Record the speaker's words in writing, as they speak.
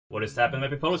What is happening, my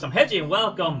people? I'm Hedgie and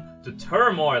welcome to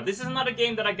Turmoil. This is another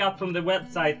game that I got from the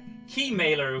website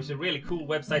Keymailer, which is a really cool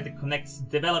website that connects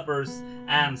developers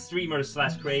and streamers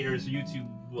slash creators, YouTube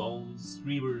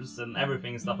streamers and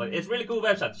everything and stuff like that. It's a really cool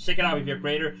website. Check it out if you're a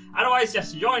creator. Otherwise,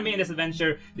 just join me in this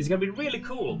adventure. This is gonna be really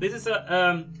cool. This is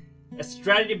a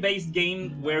strategy-based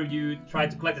game where you try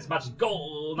to collect as much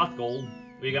gold, not gold.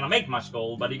 You're gonna make much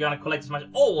gold, but you're gonna collect as much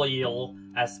oil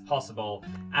as possible.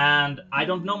 And I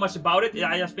don't know much about it.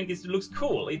 I just think it looks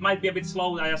cool. It might be a bit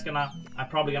slow. I'm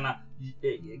probably gonna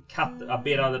cut a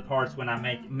bit of the parts when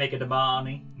I make it the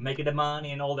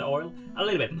money and all the oil. A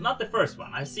little bit, not the first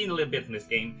one. I've seen a little bit from this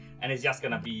game, and it's just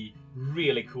gonna be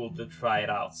really cool to try it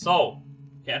out. So,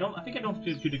 okay, I think I don't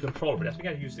do the controller for this. I think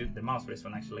I use the mouse for this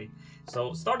one actually.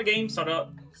 So start the game. Start a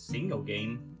single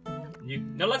game.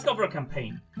 No, let's go for a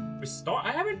campaign. I just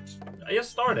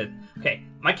started. Okay,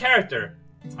 my character.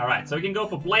 Alright, so we can go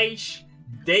for Blaze,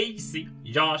 Daisy,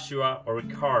 Joshua, or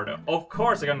Ricardo. Of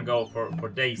course I'm gonna go for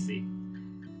Daisy.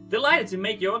 Delighted to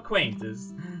make your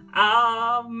acquaintance.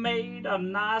 I've made a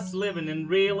nice living in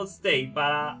real estate,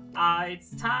 but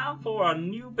it's time for a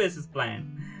new business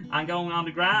plan. I'm going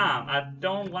underground. I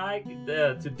don't like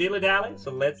to dilly-dally,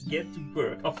 so let's get to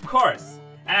work. Of course.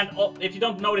 And if you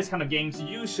don't know this kind of games,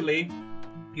 usually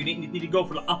you need to go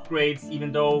for the upgrades,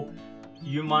 even though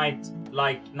you might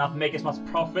like not make as much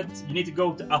profit. You need to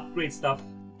go to upgrade stuff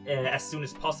as soon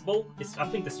as possible. I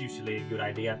think that's usually a good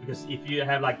idea, because if you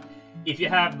have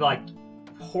like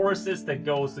horses that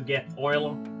goes to get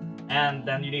oil, and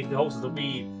then you need the horses to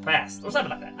be fast or something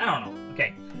like that. I don't know.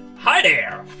 Okay. Hi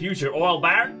there, future oil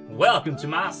baron. Welcome to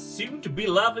my soon-to-be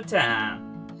lovely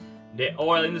town. The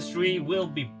oil industry will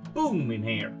be booming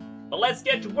here, but let's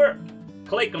get to work.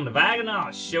 Click on the wagon and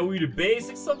I'll show you the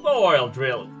basics of oil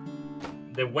drilling.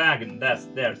 The wagon, there's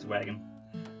the wagon.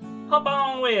 Hop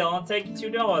on wheel, I'll take you to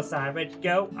the oil side, ready to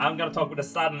go. I'm gonna talk with a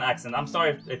southern accent. I'm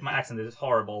sorry if my accent is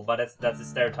horrible, but that's a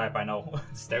stereotype, I know.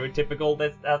 Stereotypical,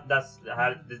 that's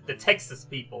how the Texas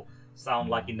people sound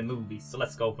like in the movies, so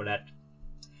let's go for that.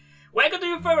 Welcome to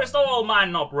your first oil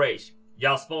mining operation.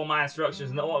 Just follow my instructions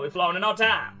and the oil will be flowing in no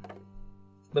time.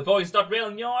 Before you start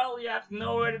drilling the oil, you have to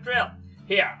know where to drill.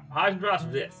 Here, how's the drowser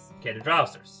for this? Okay, the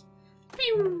drowsers.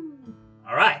 Pew!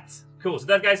 Alright, cool. So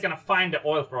that guy's gonna find the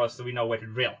oil for us so we know where to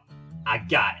drill. I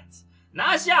got it.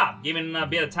 Nice job, giving a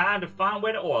bit of time to find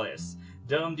where the oil is.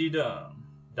 Dum-de-dum.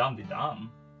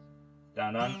 Dum-de-dum.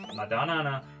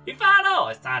 Dun-dun-na-dun-na-na. You found oil.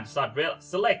 It's time to start drilling.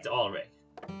 Select the oil rig.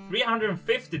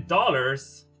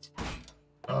 $350.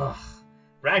 Ugh.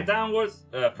 Drag downwards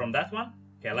from that one.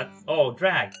 Okay, let's... Oh,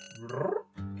 drag.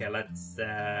 Okay, let's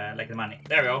like the money.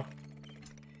 There we go.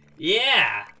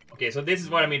 Yeah! Okay, so this is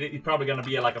what I mean. It's probably gonna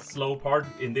be like a slow part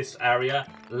in this area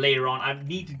later on. I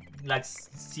need to like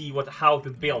see how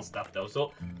to build stuff though.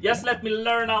 So just let me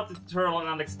learn out the tutorial and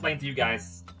I'll explain to you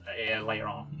guys later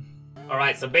on.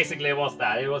 Alright, so basically it was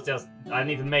that. It was just I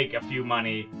need to make a few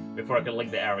money before I can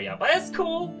link the area. But it's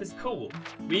cool. It's cool.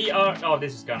 We are... Oh,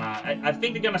 this is gonna... I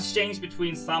think they're gonna change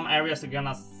between some areas. They're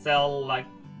gonna sell like...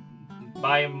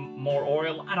 buy more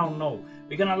oil. I don't know.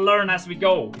 We're gonna learn as we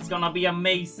go. It's gonna be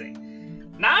amazing.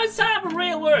 Now it's time for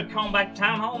real work. Come back to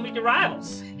town hall and meet the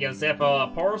rivals. Get yourself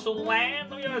a parcel of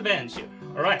land on your adventure.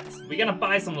 Alright, we're gonna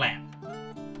buy some land.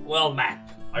 Well, map.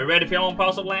 Are you ready for your own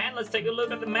parcel of land? Let's take a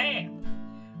look at the map.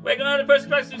 We're gonna first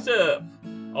class to serve.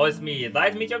 Oh, it's me. I'd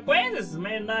like to meet your acquaintances,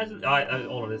 man. I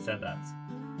already said that.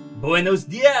 Buenos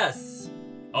dias.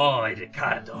 Oh,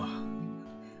 Ricardo.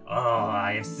 Oh,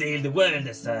 I have sailed the world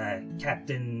as a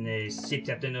ship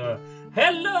captain.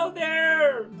 Hello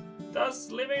there!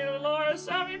 Thus living in the Lord's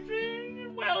Savage,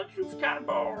 well, it's kind of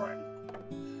boring.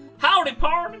 Howdy,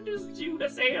 partner, this is you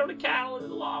that's here, the cattle is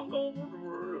long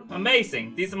over.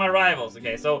 Amazing, these are my rivals.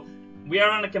 Okay, so we are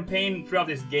on a campaign throughout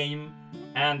this game,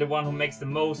 and the one who makes the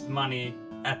most money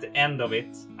at the end of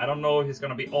it. I don't know if it's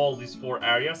gonna be all these 4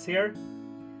 areas here,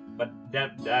 but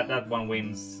that one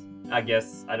wins. I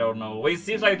guess, I don't know. Well, it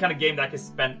seems like the kind of game that I can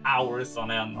spend hours on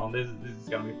end on. This is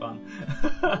gonna be fun.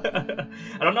 I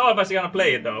don't know if I'm actually gonna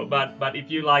play it though, but if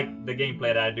you like the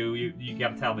gameplay that I do, you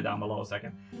can tell me down below so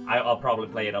I'll probably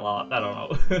play it a lot. I don't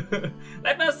know.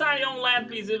 Let me assign your own land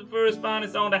piece. The first one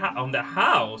is on the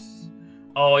house.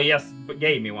 Oh, yes,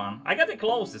 gave me one. I got the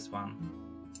closest one.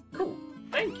 Cool,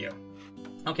 thank you.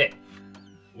 Okay,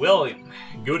 William,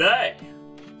 good day.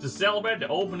 To celebrate the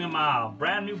opening of my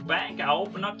brand new bank, I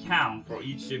open an account for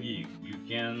each of you. You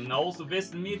can also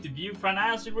visit me to view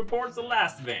financial reports of the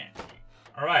last event.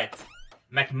 Alright.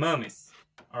 McMummies.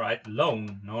 Alright,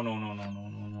 loan. No.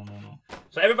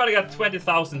 So everybody got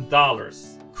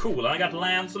 $20,000. Cool, I got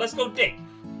land, so let's go dig.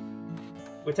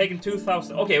 we're taking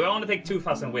 2,000. Okay, we want to take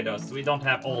 2,000 with us. We don't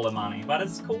have all the money, but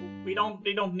it's cool. We don't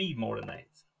need more than that.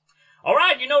 All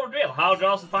right, you know the drill. How to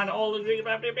also find all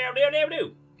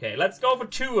the... Okay, let's go for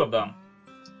 2 of them.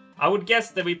 I would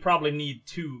guess that we probably need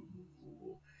 2.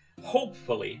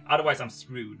 Hopefully, otherwise I'm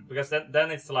screwed. Because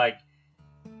then it's like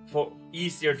for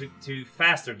easier to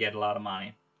faster get a lot of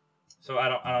money. So I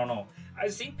don't know.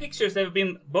 I've seen pictures that have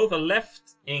been both a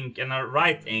left ink and a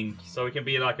right ink, so it can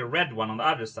be like a red one on the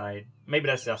other side. Maybe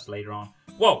that's just later on.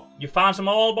 Whoa, you found some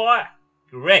oil, boy?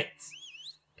 Great.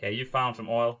 Okay, you found some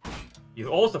oil. You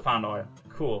also found oil.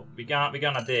 Cool. We're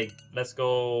gonna dig. Let's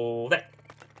go there.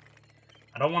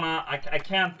 I don't wanna. I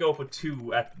can't go for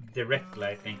 2 directly.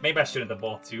 I think maybe I shouldn't have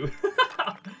bought 2.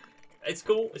 It's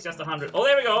cool. It's just 100. Oh,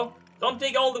 there we go. Don't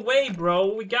dig all the way,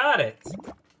 bro. We got it.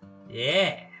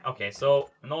 Yeah. Okay,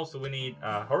 so, and also we need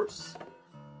a horse.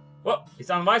 Well, it's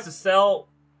unwise to sell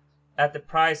at the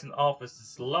price in the office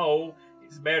is low.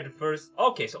 It's better to first...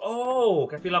 Okay, so, oh,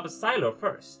 can I fill up a silo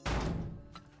first?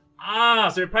 Ah,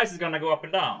 so the price is gonna go up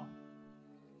and down.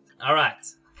 Alright,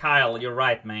 Kyle, you're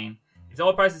right, man. If the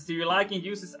oil prices to your liking,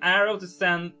 use this arrow to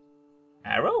send...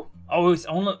 Arrow? Oh, it's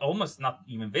almost not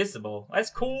even visible. That's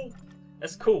cool.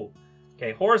 That's cool.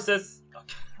 Okay, horses.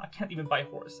 Okay, I can't even buy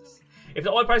horses. If the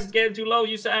oil price is getting too low,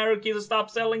 use the arrow key to stop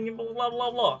selling, blah, blah,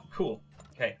 blah, blah. Cool.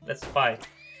 Okay, let's buy.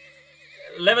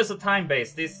 Levels of time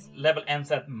base. This level ends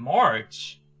at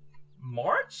March.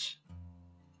 March?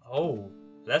 Oh,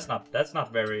 that's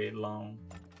not very long.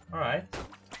 Alright.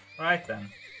 Alright then.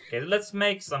 Okay, let's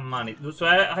make some money. So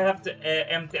I have to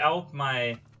empty out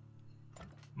my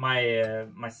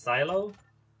silo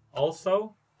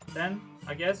also, then,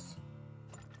 I guess.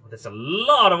 Oh, there's a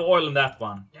lot of oil in that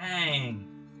one. Dang.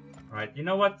 Right, you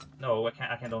know what? No, I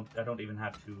don't even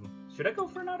have to. Should I go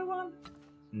for another one?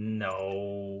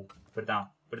 No. Put it down.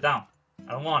 Put it down.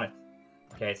 I don't want it.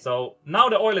 Okay, so now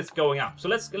the oil is going up. So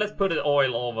let's put the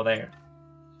oil over there.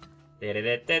 This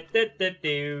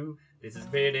is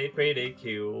pretty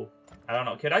cool. I don't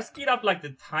know. Could I speed up like the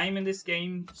time in this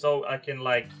game so I can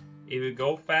like it will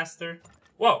go faster?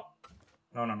 Whoa.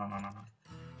 No.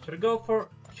 Should we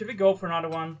go for another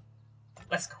one?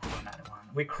 Let's go for another one.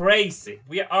 We're crazy.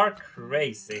 We are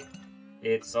crazy.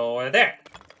 It's over there.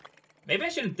 Maybe I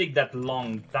shouldn't dig that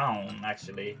long down,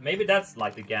 actually. Maybe that's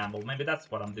like the gamble. Maybe that's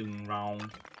what I'm doing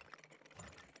wrong.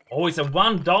 Oh, it's a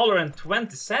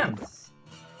 $1.20.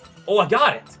 Oh, I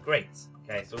got it. Great.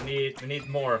 Okay, so we need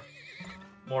more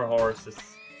horses.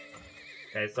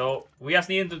 Okay, so we just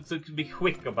need to be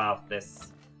quick about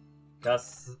this.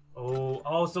 Because,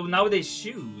 oh, so now they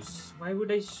choose. Why would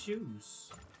they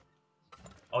choose?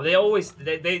 Oh, they always,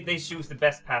 they choose the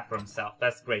best path for themselves.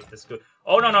 That's great, that's good.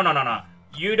 Oh, no.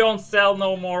 You don't sell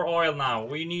no more oil now.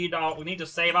 We need to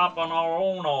save up on our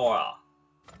own oil.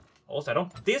 Also,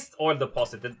 this oil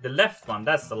deposit, the left one,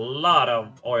 that's a lot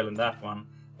of oil in that one.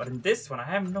 But in this one, I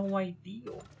have no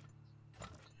idea.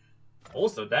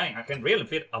 Also, dang, I can really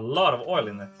fit a lot of oil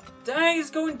in it. Dang, it's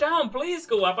going down. Please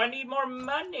go up. I need more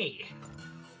money.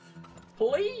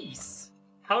 Please.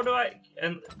 How do I...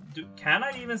 can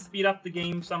I even speed up the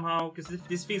game somehow? Because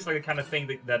this feels like the kind of thing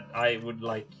that I would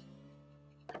like...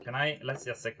 Can I... Let's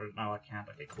just check for it. No, I can't.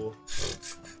 Okay, cool.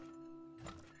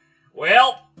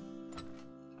 Well...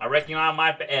 I reckon I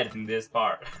might be editing this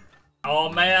part. Oh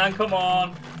man, come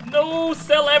on. No,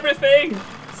 sell everything!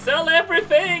 Sell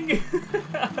everything!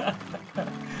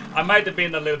 I might have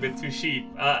been a little bit too cheap.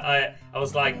 I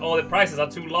was like, oh, the prices are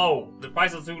too low. The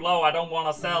prices are too low. I don't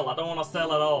want to sell. I don't want to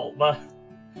sell at all. But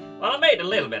well, I made a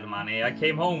little bit of money. I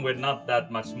came home with not that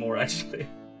much more actually.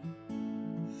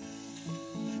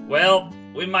 Well,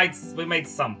 we made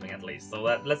something at least. So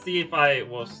let's see if I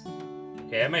was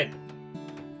okay. I made.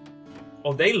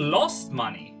 Oh, they lost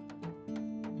money.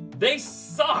 They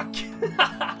suck.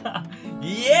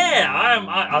 Yeah,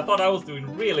 I thought I was doing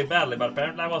really badly, but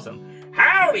apparently I wasn't.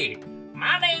 Howdy,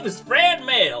 my name is Fred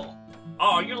Mill.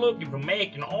 Are you looking for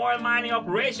making oil mining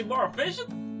operation more efficient?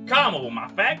 Come over my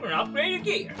factory and upgrade your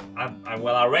gear.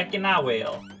 Well, I reckon I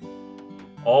will.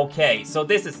 Okay, so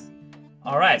this is...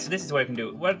 Alright, so this is what I can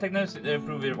do. What technology to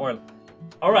improve your oil?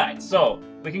 Alright, so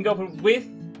we can go for width.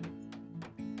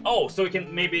 Oh, so we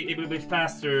can maybe it will be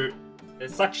faster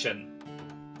suction.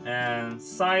 And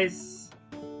size.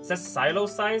 It says silo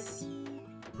size.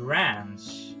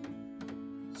 Branch.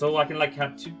 So I can like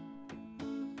have two.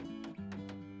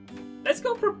 Let's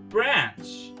go for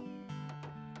branch.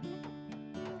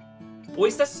 Oh,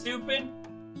 is that stupid?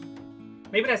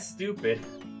 Maybe that's stupid.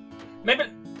 Maybe.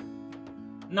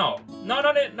 No.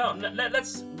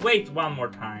 Let's wait one more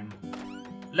time.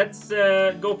 Let's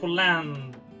go for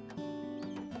land.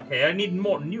 Okay, I need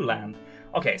more new land.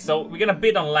 Okay, so we're gonna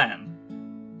bid on land.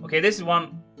 Okay, this is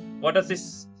one. What does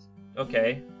this?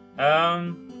 Okay.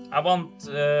 I want this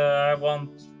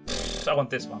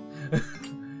one.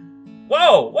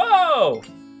 Whoa, whoa!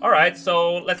 All right,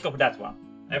 so let's go for that one.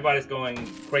 Everybody's going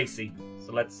crazy,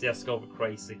 so let's just go for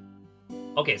crazy.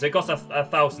 Okay, so it costs us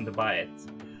 1,000 to buy it.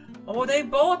 Oh, they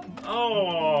bought.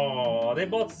 Oh, they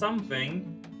bought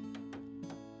something.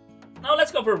 No,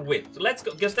 let's go for width. Let's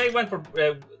go because they went for.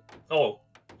 Oh,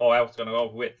 I was gonna go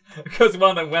for width because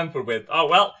one of them went for width. Oh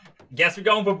well, guess we're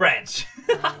going for branch.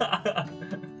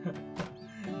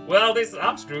 Well,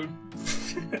 I'm screwed.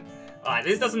 Alright,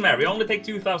 this doesn't matter. We only take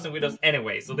 2,000 with us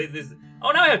anyway. So this.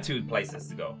 Oh, now I have 2 places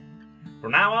to go.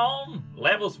 From now on,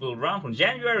 levels will run from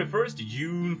January 1st to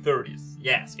June 30th.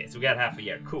 Yes, okay, so we got half a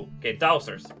year. Cool. Okay,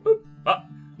 dowsers. Boop. Oh,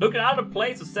 look at other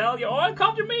place to sell your oil.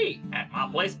 Come to me. At my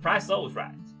place, price is always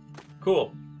right.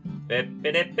 Cool. Bip,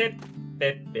 bip, bip,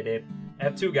 bip, bip. I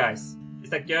have 2 guys. Is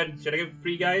that good? Should I give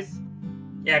 3 guys?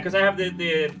 Yeah, because I have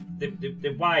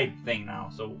the wide thing now,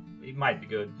 so it might be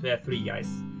good. We have 3 guys.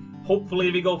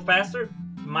 Hopefully we go faster.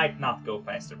 Might not go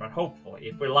faster, but hopefully,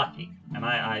 if we're lucky. And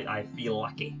I feel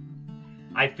lucky.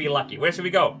 I feel lucky. Where should we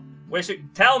go?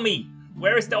 Tell me!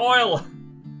 Where is the oil?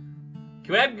 Can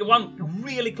we have one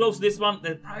really close to this one?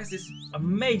 The price is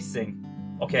amazing.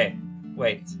 Okay,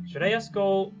 wait. Should I just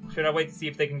go? Should I wait to see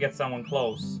if they can get someone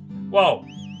close? Whoa!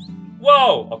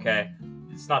 Whoa! Okay.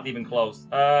 It's not even close.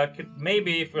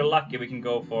 Maybe if we're lucky we can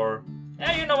go for...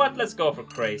 Yeah, you know what? Let's go for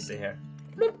crazy here.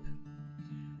 Bloop.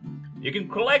 You can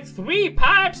collect 3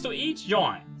 pipes to each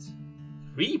joint.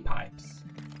 3 pipes?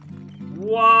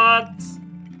 What?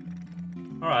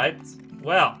 Alright.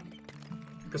 Well.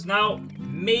 Because now,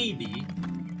 maybe...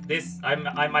 This,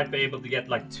 I might be able to get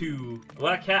like 2...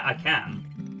 Well, I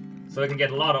can. So I can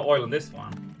get a lot of oil in this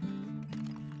one.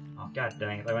 Oh, god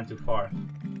dang it. I went too far.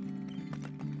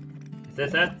 Is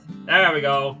this it? There we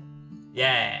go.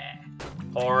 Yeah.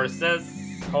 Horses.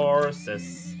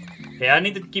 Horses. Okay, I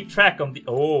need to keep track on the...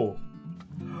 Oh.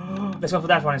 Let's go for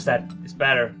that one instead. It's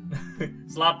better.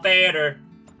 It's a lot better.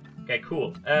 Okay,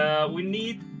 cool. We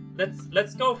need...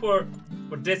 Let's go for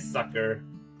this sucker.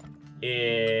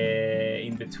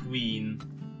 In between.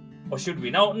 Or should we?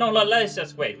 No, let's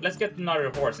just wait. Let's get another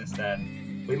horse instead.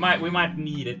 We might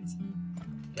need it.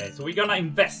 Okay, so we're gonna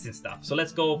invest in stuff. So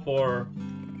let's go for...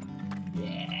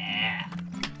 Yeah.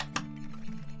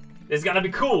 This is gonna be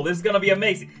cool. This is gonna be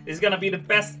amazing. This is gonna be the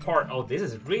best part. Oh, this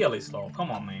is really slow.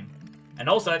 Come on, man. And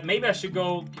also, maybe I should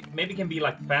go... Maybe it can be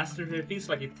like faster. It feels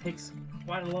like it takes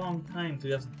quite a long time to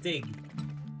just dig.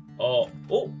 Oh.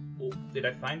 Did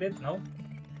I find it? No?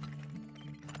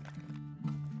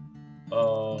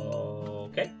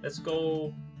 Okay, let's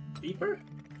go deeper.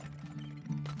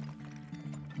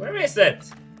 Where is it?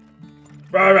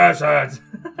 Where is it?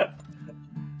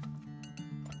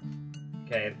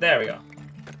 Okay, there we go.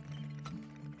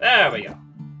 There we go.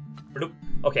 Bloop.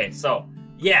 Okay, so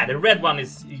yeah, the red one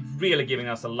is really giving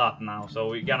us a lot now, so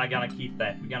we're gonna keep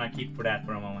that. We're gonna keep for that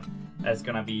for a moment. That's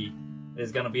gonna be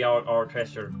our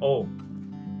treasure. Oh,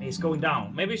 it's going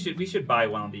down. Maybe we should buy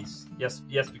one of these. Yes,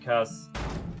 because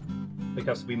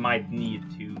we might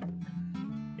need to.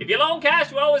 If you loan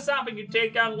cash, well, always something you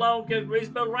take out loan can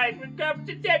rebuild right when comes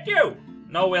to get you.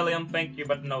 No, William, thank you,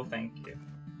 but no, thank you.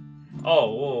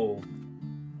 Oh, whoa.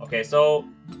 Okay, so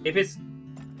if it's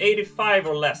 85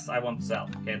 or less, I won't sell.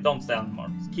 Okay, don't sell anymore.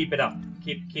 Just keep it up.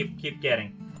 Keep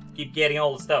getting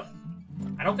all the stuff.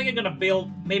 I don't think I'm gonna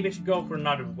build. Maybe I should go for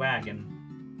another wagon.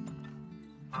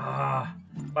 Buy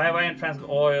wagon, transfer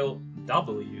oil.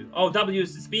 W. Oh, W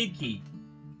is the speed key.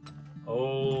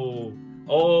 Oh,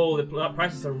 the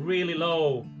prices are really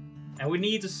low, and we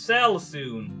need to sell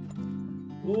soon.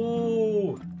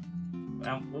 Ooh,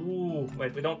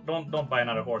 wait, we don't buy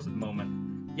another horse at the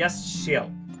moment. Just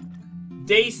chill,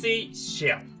 Daisy,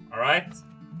 chill. All right,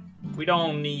 we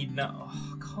don't need no.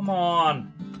 Oh, come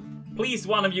on, please,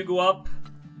 one of you go up.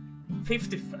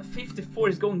 54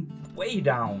 is going way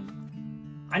down.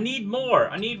 I need more.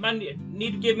 I need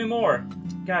to give me more.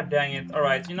 God dang it! All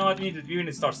right, you know what? We need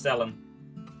to start selling.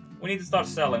 We need to start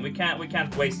selling. We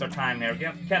can't waste our time here.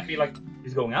 We can't be like,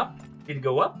 is it going up? Did it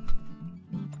go up?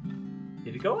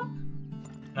 Did it go up?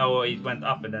 No, it went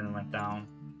up and then it went down.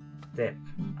 Dip.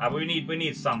 We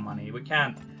need some money. We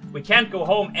can't go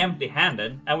home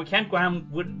empty-handed, and we can't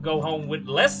go home with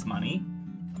less money.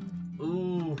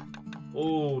 Ooh,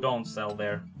 don't sell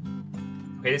there.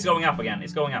 Okay, it's going up again.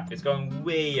 It's going up. It's going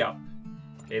way up.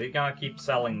 Okay, they're gonna keep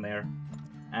selling there.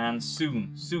 And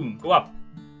soon, go up.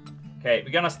 Okay,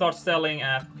 we're gonna start selling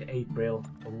at April.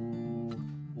 Ooh.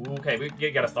 Okay, we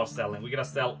gotta start selling. We're gonna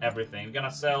sell everything. We're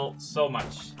gonna sell so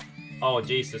much. Oh,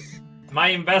 Jesus. My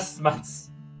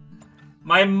investments.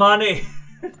 My money.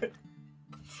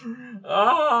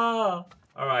 Ah!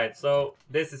 Alright, so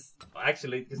this is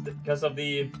actually because of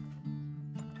the...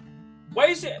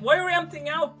 Why are we emptying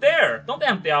out there? Don't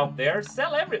empty out there.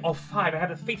 Sell every... Oh, 5. I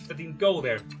had a 5th that didn't go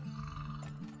there.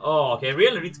 Oh, okay. I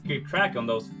really need to keep track on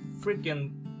those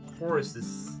freaking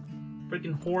horses.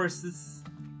 Freaking horses.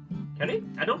 Can it?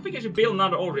 I don't think I should build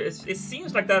another oil. It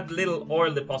seems like that little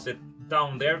oil deposit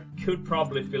down there could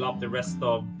probably fill up the rest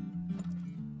of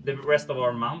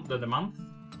our month, the month,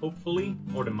 hopefully,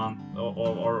 or the month,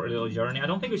 or a little journey. I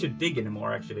don't think we should dig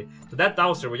anymore, actually. So that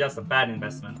dowser was just a bad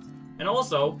investment. And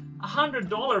also,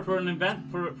 $100 for an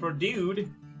event for a dude.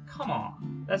 Come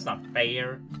on, that's not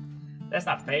fair. That's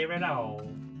not fair at all.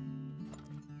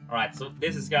 All right, so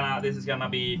this is gonna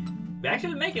be. We're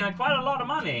actually making quite a lot of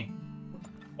money.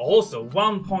 Also,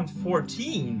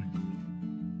 1.14.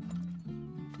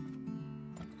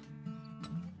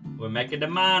 We're making the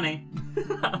money.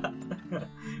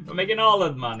 We're making all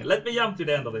that money. Let me jump to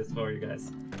the end of this for you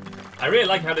guys. I really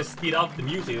like how they speed up the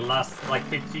music the last like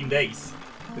 15 days.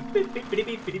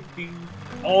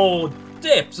 Oh,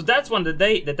 dip! So that's one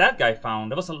that guy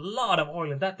found. There was a lot of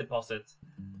oil in that deposit.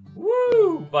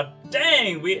 Woo! But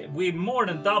dang, we more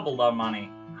than doubled our money.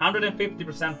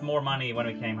 150% more money when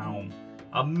we came home.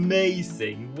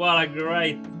 Amazing! What a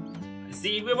great...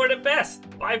 See, we were the best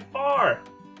by far.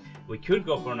 We could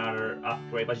go for another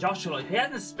upgrade, but Joshua, he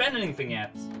hasn't spent anything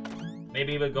yet.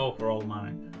 Maybe we'll go for all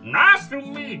money. Nice to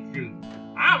meet you.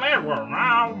 I'm Edward.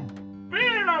 I'm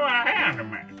being a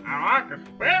handyman. I like to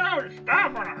spend all the stuff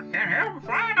and I can help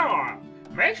find oil.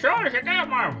 Make sure to check out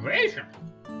my invention.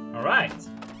 Alright.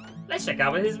 Let's check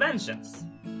out his inventions.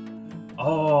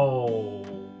 Oh.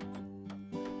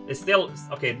 It's still...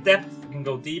 Okay, depth can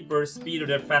go deeper. Speed of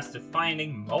their faster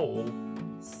finding. Mole.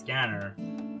 Scanner.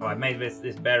 Oh, I made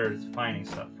this better finding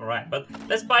stuff. Alright, but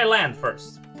let's buy land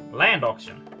first. Land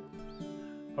auction.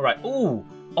 Alright, ooh.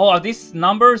 Oh, are these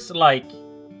numbers, like,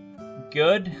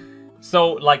 good?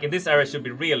 So, like, in this area should be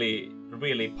really,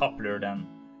 really popular then.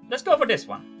 Let's go for this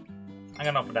one. I'm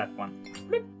gonna go for that one.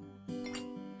 Flip.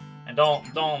 And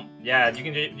don't, yeah,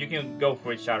 you can go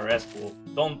for each other, that's cool.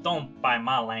 Don't buy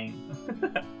my lane.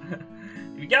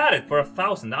 You got it for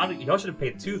 1,000. You should have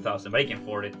paid 2,000, but he can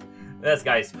afford it. This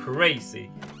guy is crazy.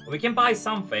 We can buy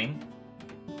something.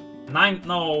 9,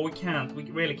 no, we can't. We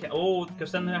really can't. Oh,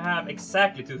 because then we have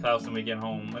exactly 2,000 when we get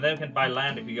home. And then we can buy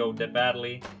land if we go that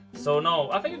badly. So no,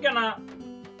 I think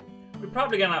we're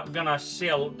probably gonna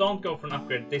chill. Don't go for an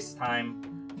upgrade this time.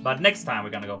 But next time we're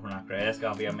gonna go for an upgrade. That's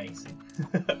gonna be amazing.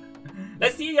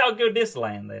 Let's see how good this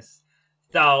land is.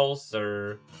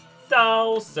 Dowser.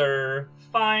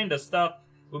 Find the stuff.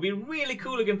 It would be really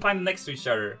cool if we can find them next to each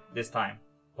other this time.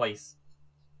 Please.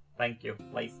 Thank you.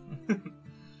 Please.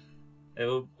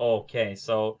 Okay,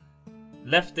 so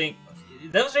lefting.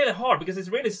 That was really hard because it's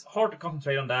really hard to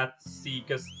concentrate on that. See,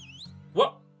 because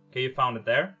what? Okay, you found it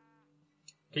there.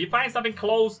 Can you find something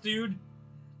close, dude?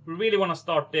 We really want to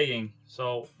start digging.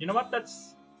 So you know what?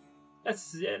 Let's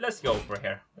go for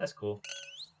here. That's cool.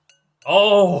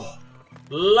 Oh,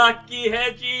 lucky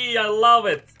Hedgie! I love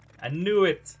it. I knew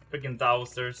it. Freaking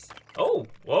dowsers. Oh,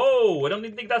 whoa! We don't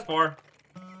need to dig that far.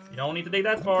 You don't need to dig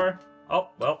that far. Oh,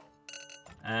 well.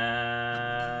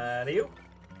 You.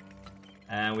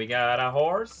 And we got a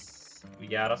horse. We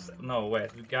got us. No,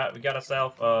 wait. We got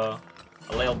ourselves a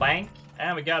little bank,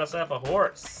 and we got ourselves a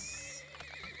horse.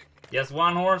 Just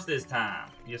one horse this time.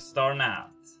 Just starting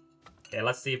out. Okay,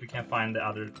 let's see if we can find the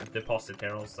other deposit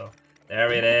here also.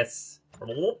 There it is.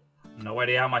 No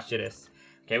idea how much it is.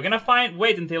 Okay, we're gonna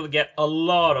wait until we get a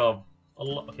lot of.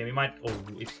 Okay, we might. Oh,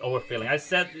 it's overfilling. I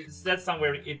said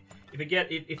somewhere if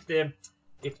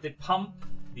the pump,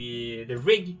 the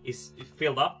rig is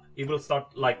filled up, it will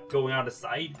start like going out the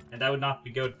side, and that would not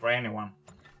be good for anyone,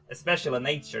 especially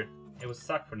nature. It would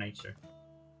suck for nature.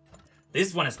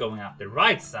 This one is going up. The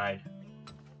right side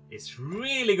is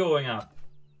really going up.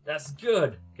 That's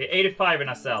good. Okay, 85 and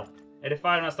I sell.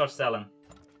 85 and I start selling.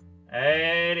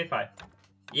 85.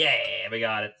 Yeah, we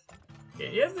got it.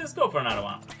 Okay, yes, let's go for another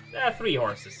one. There are 3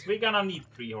 horses. We're gonna need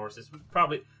 3 horses.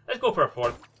 Let's go for a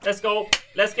 4th. Let's go.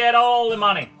 Let's get all the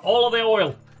money. All of the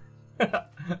oil.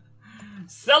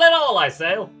 Sell it all, I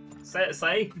say.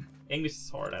 Say. English is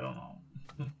hard, I don't know.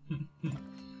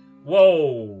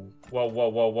 Whoa.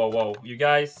 Whoa. You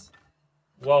guys.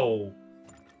 Whoa.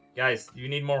 Guys, you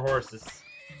need more horses.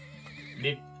 You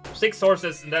need 6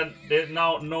 horses, and then there's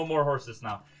now no more horses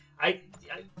now.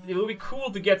 It would be cool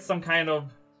to get some kind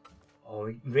of... Oh,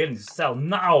 we really need to sell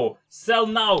now! Sell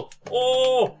now!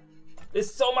 Oh!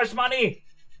 There's so much money!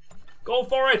 Go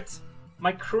for it!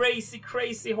 My crazy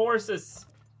horses!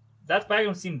 That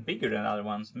wagon seemed bigger than other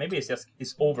ones. Maybe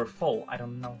it's overfull. I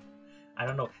don't know.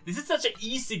 This is such an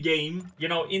easy game. You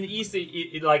know, in easy,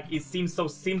 it seems so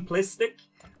simplistic.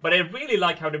 But I really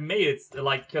like how they made it,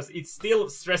 like, because it still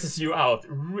stresses you out,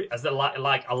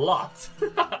 like a lot.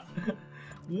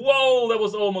 Whoa, that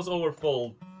was almost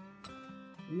overfull.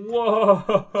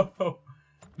 Whoa.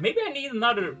 Maybe I need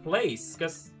another place,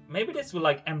 because maybe this will,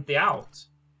 like, empty out.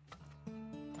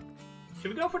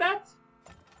 Should we go for that?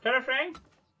 Terraforming?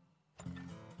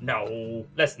 No,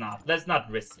 let's not. Let's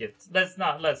not risk it. Let's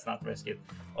not risk it.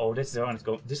 Oh, this one is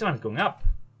going up.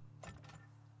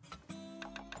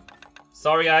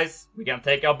 Sorry, guys. We can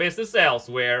take our business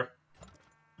elsewhere.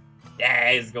 Yeah,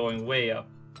 it's going way up.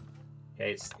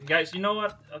 Okay, guys. You know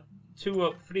what? Two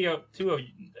of you.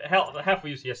 Half of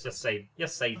you. Yes, just say.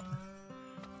 Just say.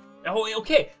 Oh,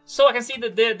 okay. So I can see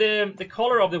that the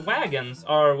color of the wagons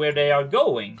are where they are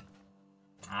going.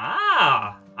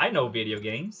 Ah, I know video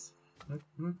games.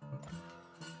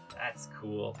 That's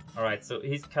cool. All right, so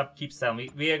his cup keeps telling me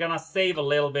we are gonna save a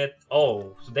little bit.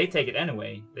 Oh, so they take it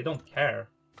anyway. They don't care.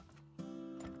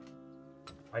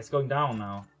 Oh, it's going down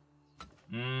now.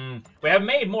 We have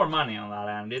made more money on that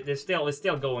end. It's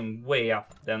still going way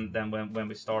up than when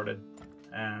we started.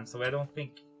 So I don't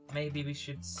think maybe we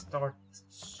should start.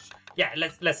 Yeah,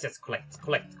 let's just collect.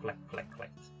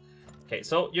 Okay,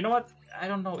 so you know what? I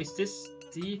don't know. Is this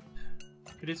deep?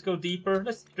 Could this go deeper?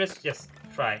 Let's just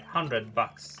try $100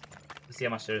 to see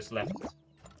how much there is left.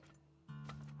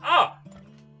 Oh!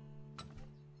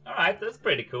 Alright, that's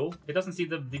pretty cool. It doesn't seem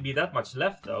to be that much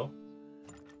left though.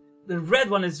 The red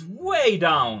one is way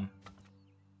down.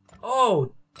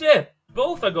 Oh, dip!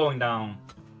 Both are going down.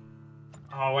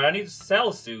 Oh, I need to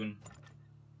sell soon.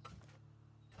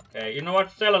 Okay, you know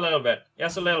what? Sell a little bit.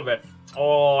 Yes, a little bit.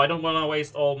 Oh, I don't want to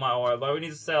waste all my oil, but we need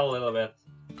to sell a little bit.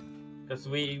 Because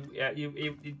we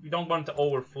don't want it to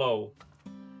overflow.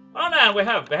 Oh no, we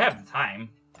have the time.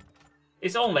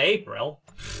 It's only April.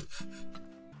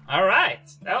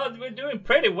 Alright, we're doing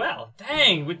pretty well.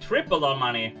 Dang, we tripled our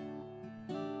money.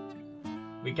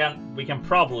 We can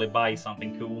probably buy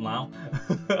something cool now.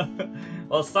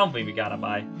 Well, something we gotta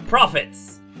buy.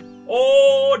 Profits!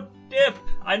 Oh, dip!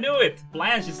 I knew it!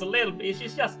 Blanche is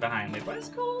she's just behind me, but it's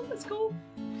cool, it's cool.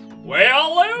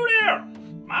 Well, hello there!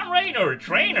 I'm Rainer,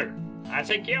 trainer. I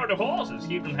take care of the horses,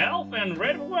 keep them healthy and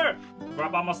ready for work.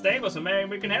 Drop by my stable so maybe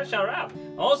we can help each other out.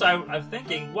 Also, I'm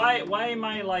thinking, why am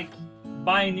I like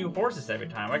buying new horses every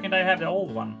time? Why can't I have the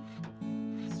old one?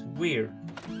 It's weird.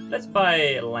 Let's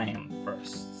buy land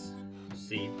first. Let's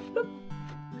see. Boop.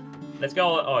 Let's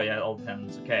go. Oh yeah, old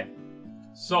tens. Okay.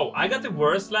 So I got the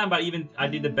worst land, but I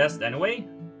did the best anyway.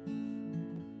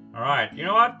 All right. You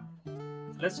know what?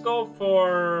 Let's go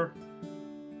for.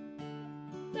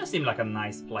 That seemed like a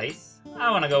nice place. I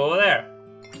want to go over there.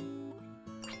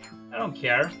 I don't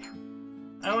care.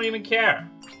 I don't even care.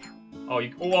 Oh,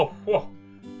 you. Whoa, whoa,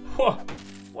 whoa.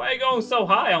 Why are you going so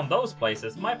high on those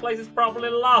places? My place is probably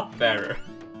a lot better.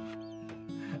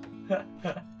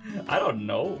 I don't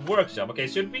know. Workshop. Okay,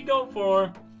 should we go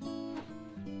for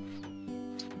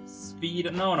speed?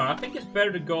 No. I think it's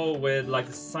better to go with like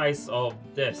the size of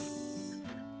this.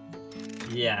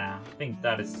 Yeah, I think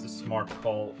that is a smart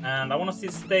call. And I want to see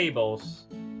stables.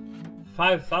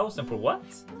 5,000 for what?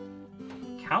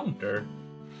 Counter?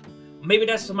 Maybe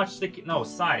that's so much no,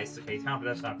 size. Okay, counter,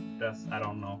 that's I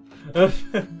don't know. I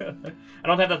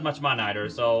don't have that much money either,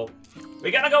 so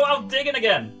we gotta go out digging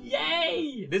again!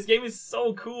 Yay! This game is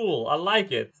so cool. I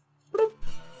like it. Bloop.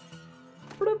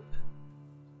 Bloop.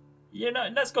 You know,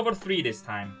 let's go for 3 this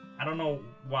time. I don't know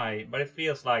why, but it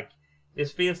feels like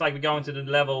we're going to the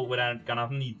level where I'm gonna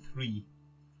need 3.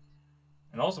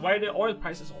 And also, why are the oil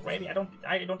prices already? I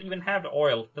don't even have the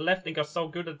oil. The left link are so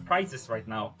good at prices right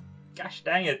now. Gosh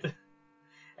dang it.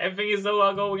 Everything is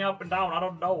so going up and down. I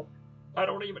don't know. I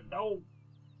don't even know.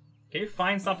 Can you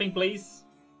find something, please?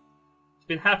 It's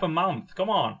been half a month. Come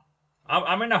on.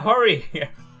 I'm in a hurry here.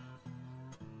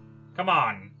 Come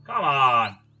on. Come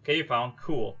on. Okay, you found.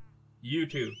 Cool. You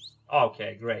too.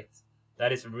 Okay, great.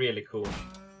 That is really cool.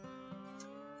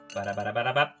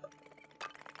 Ba-da-ba-da-ba-da-ba.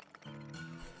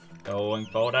 Going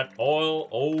for that oil.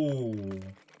 Oh.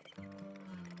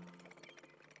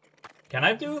 Can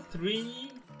I do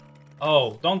 3?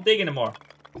 Oh, don't dig anymore.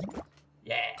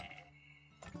 Yeah.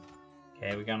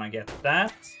 Okay, we're gonna get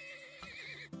that.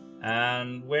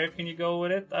 And where can you go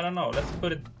with it? I don't know. Let's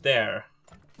put it there.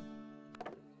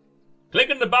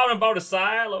 Click on the button about the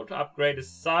silo to upgrade the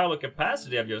silo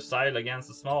capacity of your silo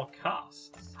against a small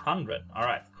cost. 100.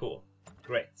 Alright, cool.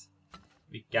 Great.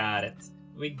 We got it.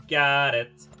 We got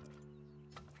it.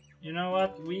 You know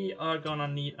what? We are gonna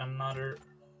need another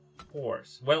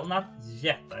horse. Well, not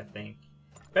yet, I think.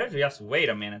 Better to just wait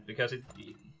a minute because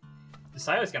the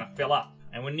silo is gonna fill up,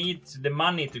 and we need the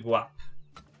money to go up.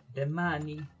 The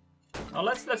money. Oh,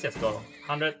 let's just go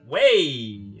 100.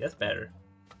 Way, that's better.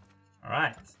 All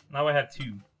right, now I have 2.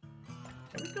 Can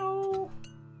we go?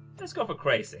 Let's go for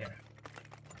crazy here.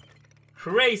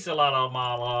 Crazy lot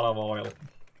of oil.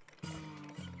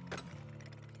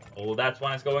 Oh, that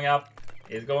one is going up.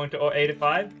 Is going to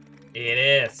 85? It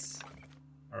is.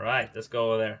 Alright, let's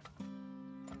go over there.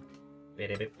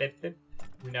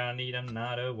 We don't need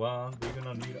another one. We're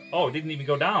gonna need oh, it didn't even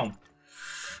go down.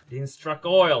 Didn't struck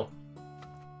oil.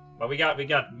 But we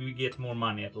get more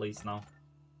money at least now.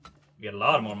 We get a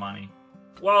lot more money.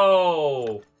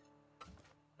 Whoa!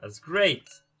 That's great.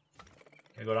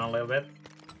 Can I go down a little bit?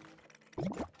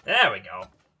 There we go.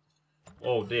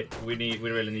 Oh, dip. We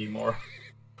really need more.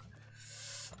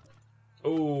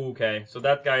 Okay, so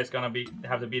that guy is gonna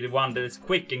have to be the one that is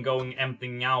quick in going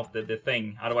emptying out the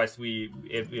thing. Otherwise,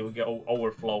 it will go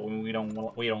overflow, and we don't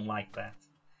like that.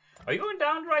 Are you going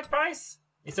down the right price?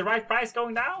 Is the right price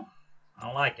going down? I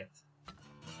don't like it.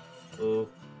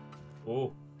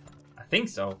 Oh, I think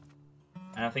so,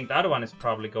 and I think the other one is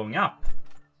probably going up.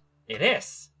 It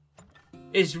is.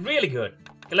 It's really good.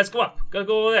 Okay, let's go up. Gotta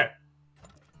go over there.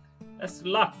 That's a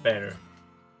lot better.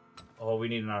 Oh, we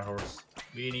need another horse.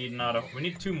 We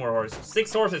need 2 more horses.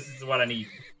 6 horses is what I need.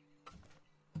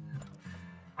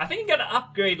 I think you gotta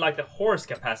upgrade like the horse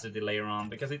capacity later on,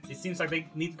 because it seems like they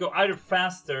need to go either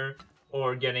faster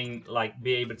or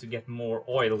be able to get more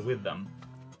oil with them.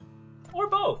 Or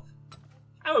both.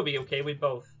 I would be okay with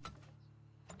both.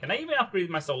 Can I even upgrade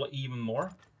my solo even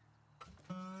more?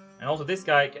 And also this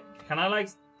guy, can I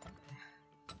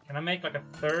make like a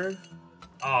 3rd?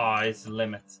 Oh, it's the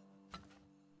limit.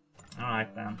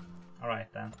 Alright then.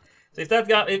 So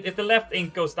if the left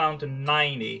ink goes down to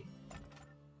 90,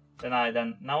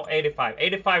 then now 85.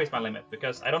 85 is my limit,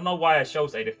 because I don't know why I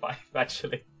chose 85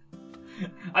 actually.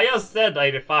 I just said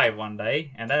 85 one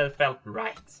day, and then it felt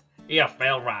right. Yeah,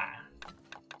 felt right.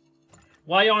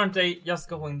 Why aren't they just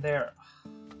going there?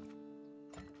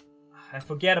 I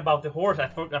forget about the horse. I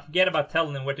forget about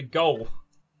telling them where to go.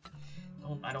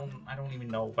 I don't even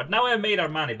know. But now I made our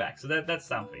money back, so that's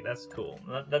something. That's cool.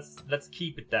 Let's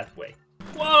keep it that way.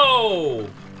 Whoa!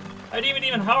 I didn't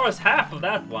even harvest half of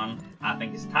that one. I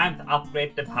think it's time to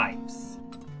upgrade the pipes.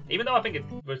 Even though I think it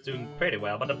was doing pretty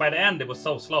well, but by the end it was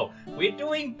so slow. We're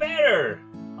doing better.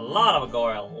 A lot of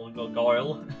gold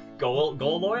oil.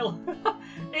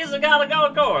 It's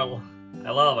got gold.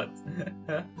 I love it.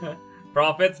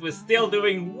 Profits, we're still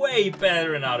doing way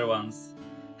better than other ones.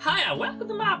 Hiya, welcome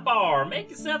to my bar. Make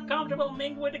yourself comfortable,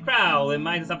 mingle with the crowd. There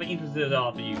might be something interesting to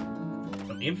offer you.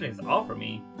 Something interesting to offer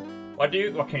me? What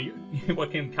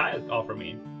can Kyle offer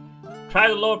me? Try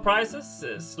the lower prices.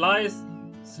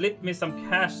 Slip me some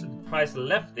cash at the price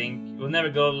left ink. You'll never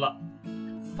go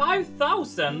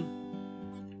 5,000?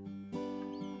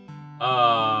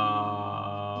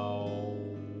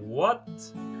 What?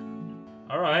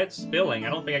 Alright, spilling. I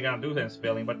don't think I'm gonna do them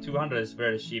spilling, but 200 is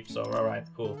very cheap, so alright,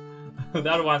 cool. The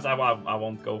other ones I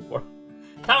won't go for.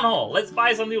 Town Hall, let's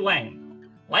buy some new land.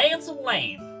 Lands of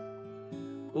land.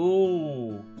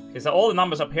 Ooh. Okay, so all the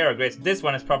numbers up here are great. So this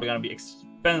one is probably gonna be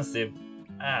expensive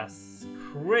as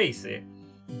crazy.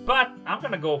 But I'm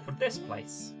gonna go for this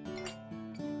place.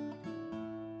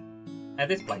 And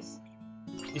this place.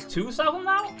 Is 2,000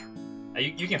 now?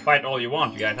 You can fight all you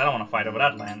want, you guys. I don't want to fight over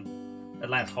that land. That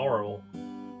land's horrible.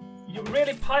 You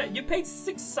really you paid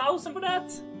 6,000 for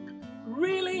that?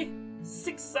 Really?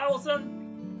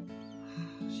 6,000?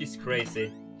 She's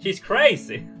crazy. She's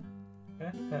crazy.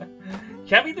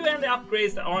 Can we do any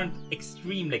upgrades that aren't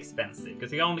extremely expensive?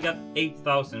 Because we only got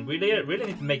 8,000. We really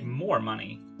need to make more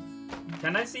money.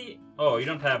 Can I see? Oh, you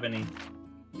don't have any.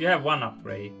 You have one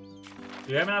upgrade.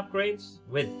 Do you have any upgrades?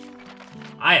 With?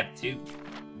 I have 2.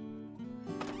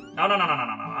 No.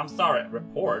 I'm sorry.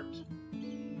 Report.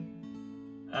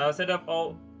 Set up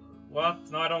all. What?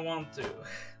 No, I don't want to.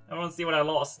 I want to see what I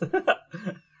lost.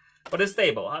 But it's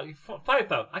stable.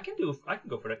 5,000. I can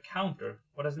go for the counter.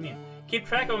 What does it mean? Keep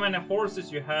track of how many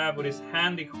horses you have with this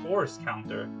handy horse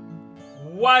counter.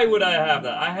 Why would I have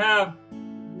that? I have.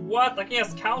 What? I can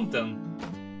just count them.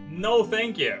 No,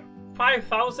 thank you.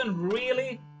 5,000?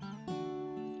 Really?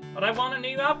 But I want a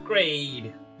new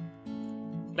upgrade.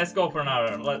 Let's go for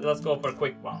another. Let's go for a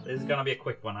quick one. This is gonna be a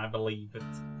quick one, I believe it.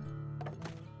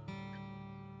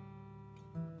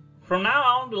 From now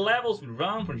on, the levels will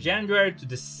run from January to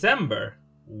December.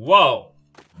 Whoa,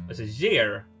 it's a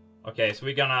year. Okay, so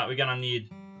we're gonna need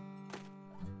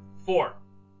 4.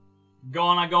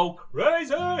 Gonna go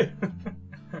crazy.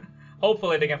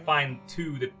 Hopefully they can find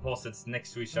 2 deposits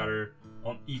next to each other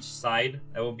on each side.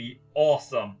 That would be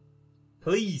awesome.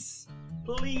 Please.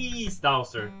 Please,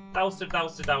 Dowser. Dowser,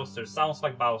 Dowser, Dowser. Sounds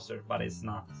like Bowser, but it's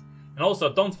not. And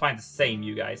also, don't find the same,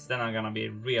 you guys. Then I'm gonna be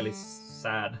really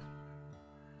sad.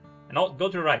 And go to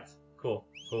the right. Cool.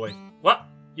 Go away. What?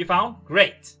 You found?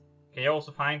 Great. Can you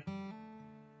also find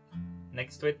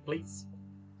next to it, please?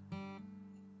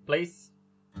 Please?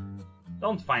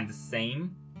 Don't find the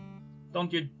same.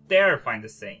 Don't you dare find the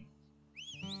same.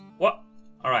 What?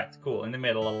 Alright, cool. In the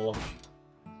middle.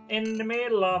 In the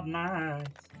middle of night.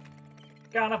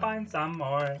 Gonna find some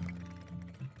more.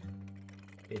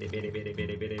 Bitty, bitty, bitty,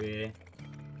 bitty, bitty, bitty.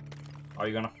 Are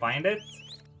you gonna find it?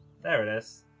 There it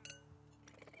is.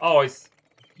 Oh,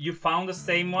 you found the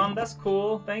same one? That's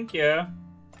cool. Thank you.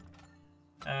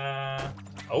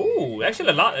 Oh, actually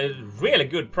a really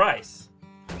good price.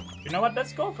 You know what?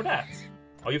 Let's go for that.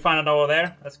 Oh, you found it over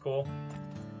there? That's cool.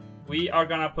 We are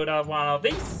gonna put out one of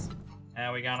these.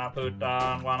 And we're gonna put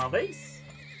on one of these.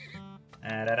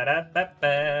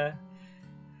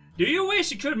 Do you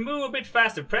wish you could move a bit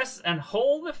faster? Press and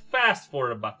hold the fast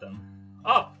forward button.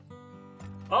 Oh.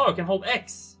 Oh, I can hold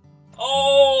X.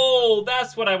 Oh,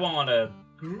 that's what I wanted.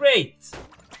 Great.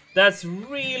 That's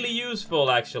really useful,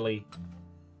 actually.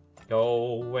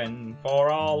 Going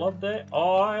for all of the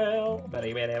oil.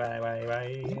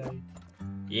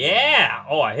 Yeah!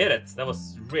 Oh, I hit it. That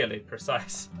was really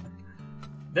precise.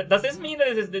 Does this mean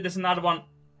that there's another one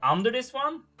under this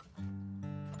one?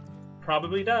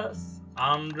 Probably does.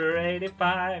 Under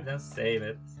 85, then save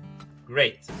it.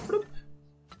 Great. Bloop.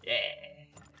 Yeah.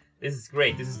 This is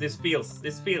great. This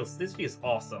feels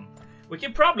awesome. We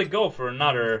can probably go for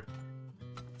another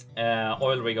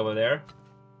oil rig over there.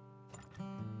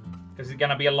 Because it's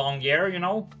gonna be a long year, you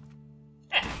know?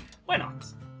 Yeah, why not?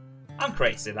 I'm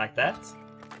crazy like that.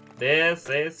 This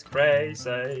is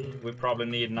crazy. We probably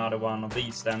need another one of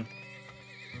these then.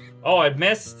 Oh, I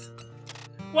missed.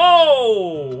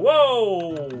 Whoa!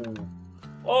 Whoa!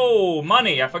 Oh,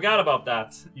 money. I forgot about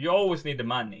that. You always need the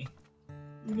money.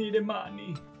 You need the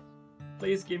money.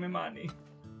 Please give me money.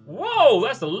 Whoa,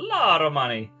 that's a lot of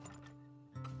money.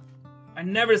 I've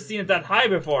never seen it that high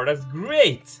before. That's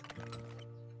great.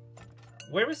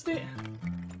 Where is the...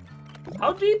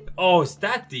 How deep? Oh, it's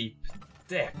that deep.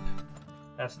 Dip.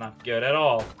 That's not good at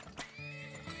all.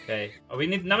 Okay. Oh, we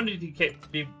need to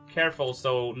be careful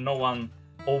so no one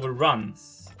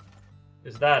overruns.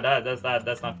 Is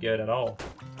that's not good at all.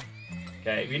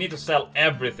 Okay, we need to sell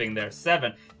everything there.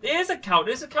 7. There's a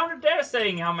counter there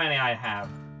saying how many I have.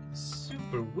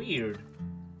 Super weird.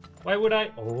 Why would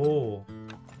I? Oh.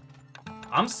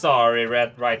 I'm sorry,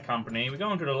 right company. We're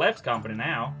going to the left company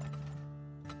now.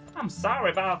 I'm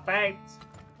sorry about that.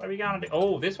 What are we gonna do?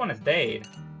 Oh, this one is dead.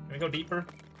 Can we go deeper?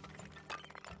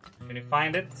 Can you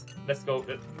find it? Let's go.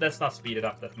 Let's not speed it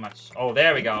up that much. Oh,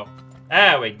 there we go.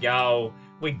 There we go.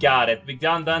 We got it. We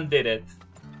done did it.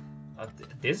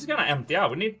 This is gonna empty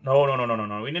out. We need... No.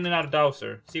 We need another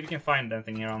dowser. See if we can find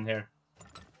anything around here.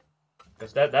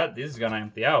 Because this is gonna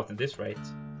empty out at this rate.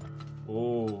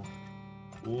 Ooh.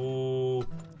 Ooh.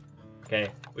 Okay.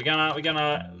 We're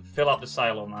gonna fill up the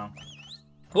silo now.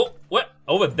 Oh, what?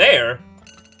 Over there?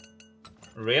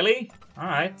 Really?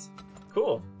 Alright.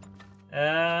 Cool.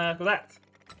 For that.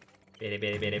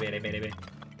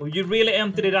 Oh, you really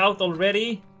emptied it out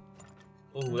already?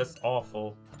 Oh, that's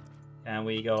awful. And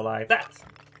we go like that.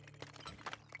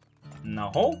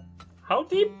 No. How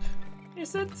deep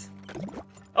is it?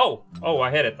 Oh,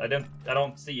 I hit it. I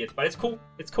don't see it, but it's cool.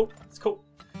 It's cool.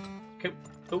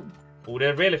 Cool. Oh,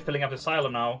 they're really filling up the silo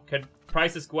now. Can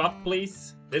prices go up,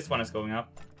 please? This one is going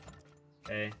up.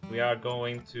 Okay, we are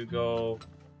going to go...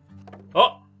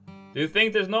 Oh! Do you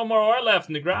think there's no more oil left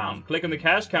in the ground? Click on the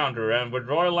cash counter and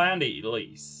withdraw your land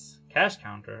lease. Cash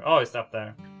counter? Oh, it's up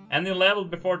there. Ending level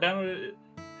before then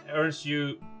earns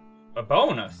you a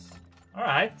bonus.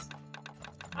 Alright.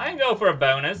 I can go for a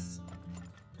bonus.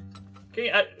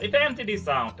 Okay, if I empty this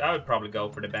out, I would probably go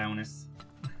for the bonus.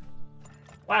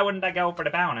 Why wouldn't I go for the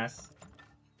bonus?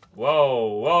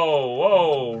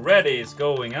 Whoa. Ready is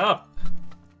going up.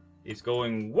 It's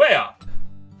going way up.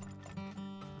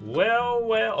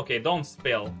 Well. Okay, don't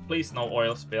spill. Please no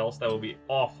oil spills. That would be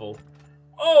awful.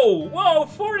 Oh, whoa,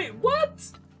 40. What?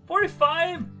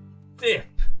 45? Dip.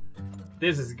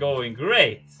 This is going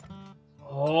great.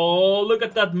 Oh, look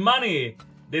at that money.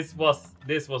 This was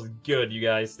good, you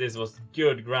guys. This was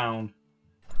good ground.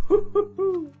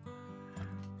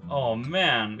 Oh,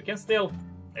 man. We can still...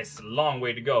 It's a long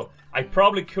way to go. I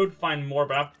probably could find more,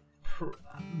 but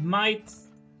I might...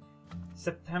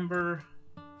 September...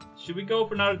 Should we go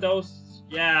for another dose?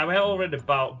 Yeah, we have already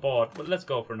bought, but let's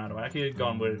go for another one. I could have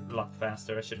gone with it a lot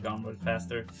faster. I should have gone with it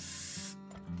faster.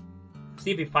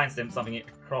 See if he finds them something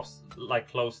across, like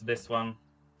close to this one.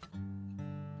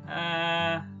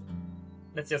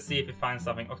 Let's just see if he finds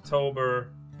something.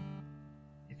 October.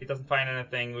 If he doesn't find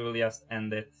anything, we will just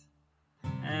end it.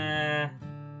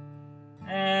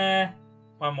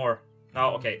 One more.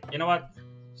 Oh, okay. You know what?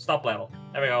 Stop level.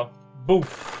 There we go.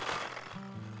 Boof.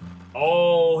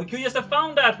 Oh, he could just have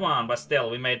found that one, but still,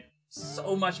 we made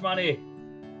so much money.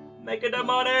 Making the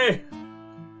money.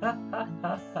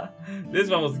 This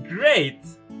one was great.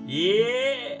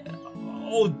 Yeah.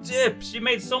 Oh, dip. She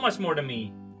made so much more than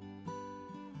me.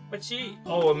 But she...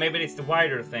 Oh, maybe it's the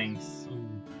wider things.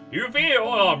 You feel,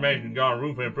 oh, man, got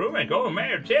room for improvement. Go and make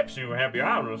your tips and we'll help you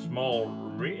out with small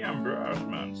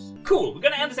reimbursements. Cool, we're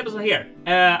gonna end this episode here.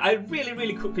 I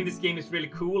really think this game is really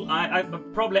cool. I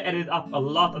probably edited up a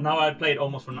lot, and now I played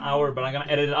almost for an hour, but I'm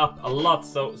gonna edit it up a lot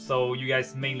so you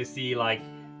guys mainly see like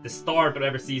the start of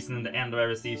every season and the end of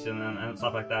every season and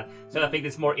stuff like that. So I think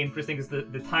it's more interesting because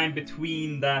the time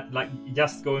between that, like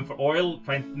just going for oil,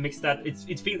 trying to mix that,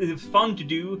 it's fun to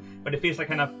do, but it feels like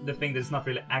kind of the thing that's not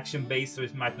really action based, so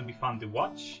it might not be fun to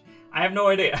watch. I have no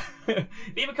idea.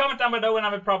 Leave a comment down below and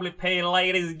I will probably play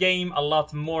this game a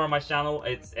lot more on my channel.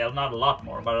 It's not a lot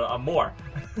more, but more.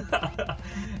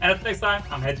 And until next time,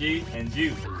 I'm Hedgie and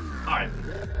you. Alright.